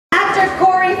Actor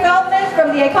Corey Feldman from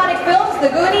the iconic films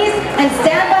The Goonies and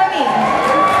Stand By Me.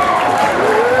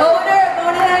 Owner of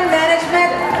Monahan Management,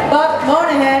 Buck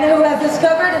Monahan, who has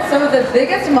discovered some of the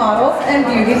biggest models and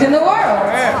beauties in the world.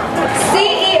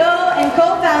 CEO and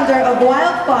co-founder of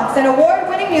Wild Fox and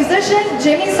award-winning musician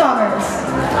Jimmy Sommers.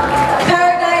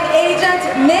 Paradigm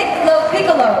agent Nick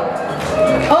Lopiccolo.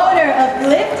 Owner of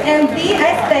Lift and The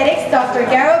Aesthetics, Dr.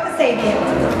 Garo Kasabian.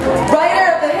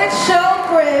 Writer of the hit show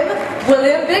Grimm,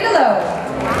 William Bigelow.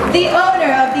 The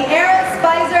owner of the Aaron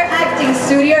Spicer Acting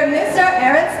Studio, Mr.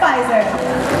 Aaron Spicer.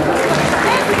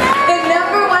 The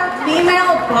 #1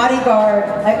 female bodyguard.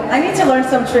 I need to learn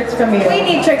some tricks from you. We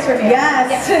need tricks from you.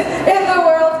 Yes. In the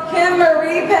world, Kim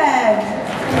Marie Penn.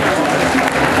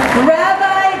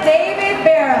 Rabbi David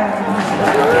Barron.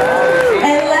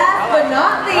 And last but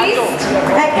not least,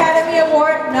 Academy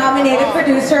Award nominated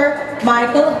producer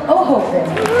Michael O'Hoven.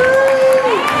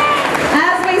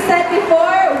 As we said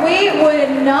before, we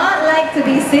would not like to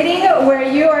be sitting where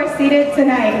you are seated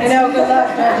tonight. I know, good luck,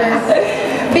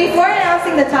 judges. Before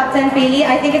announcing the top 10 Pili,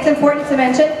 I think it's important to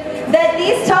mention that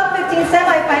these top 15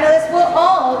 semi-finalists will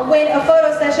all win a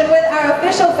photo session with our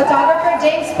official photographer,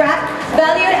 James Pratt,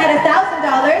 valued at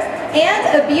 $1,000, and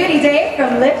a beauty day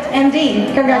from Lift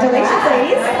MD. Congratulations,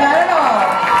 ladies. Not bad at all.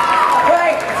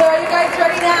 Right, so are you guys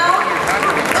ready now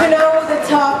to know the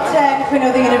top 10 Queen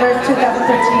of the Universe